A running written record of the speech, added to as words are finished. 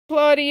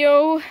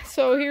Claudio.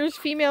 So here's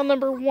female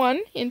number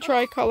 1 in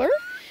Tricolor.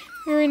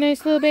 Very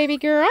nice little baby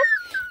girl.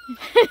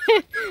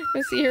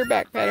 Let's see her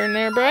back pattern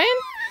there, Brian.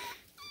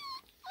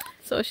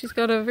 So she's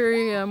got a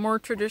very more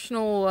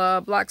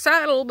traditional black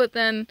saddle, but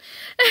then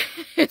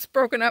it's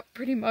broken up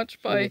pretty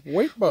much by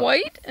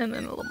white and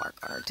then a little mark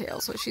on her tail.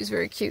 So she's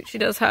very cute. She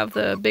does have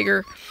the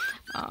bigger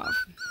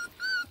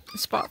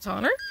spots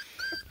on her.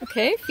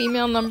 Okay,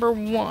 female number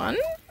 1.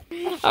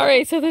 All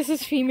right, so this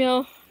is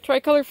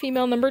Tricolor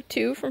female number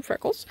 2 from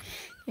Freckles.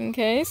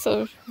 Okay,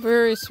 so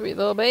very sweet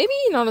little baby.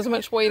 Not as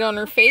much weight on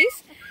her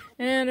face.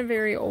 And a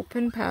very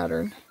open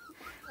pattern.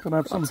 Gonna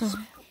have some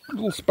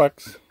little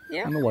specks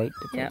on the white.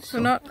 Yeah, so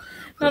not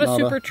a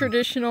super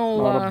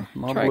traditional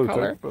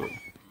Tricolor.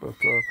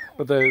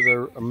 But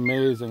they're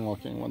amazing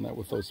looking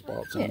with those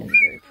spots. Yeah, they're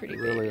very pretty.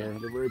 They really are.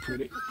 They're very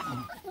pretty.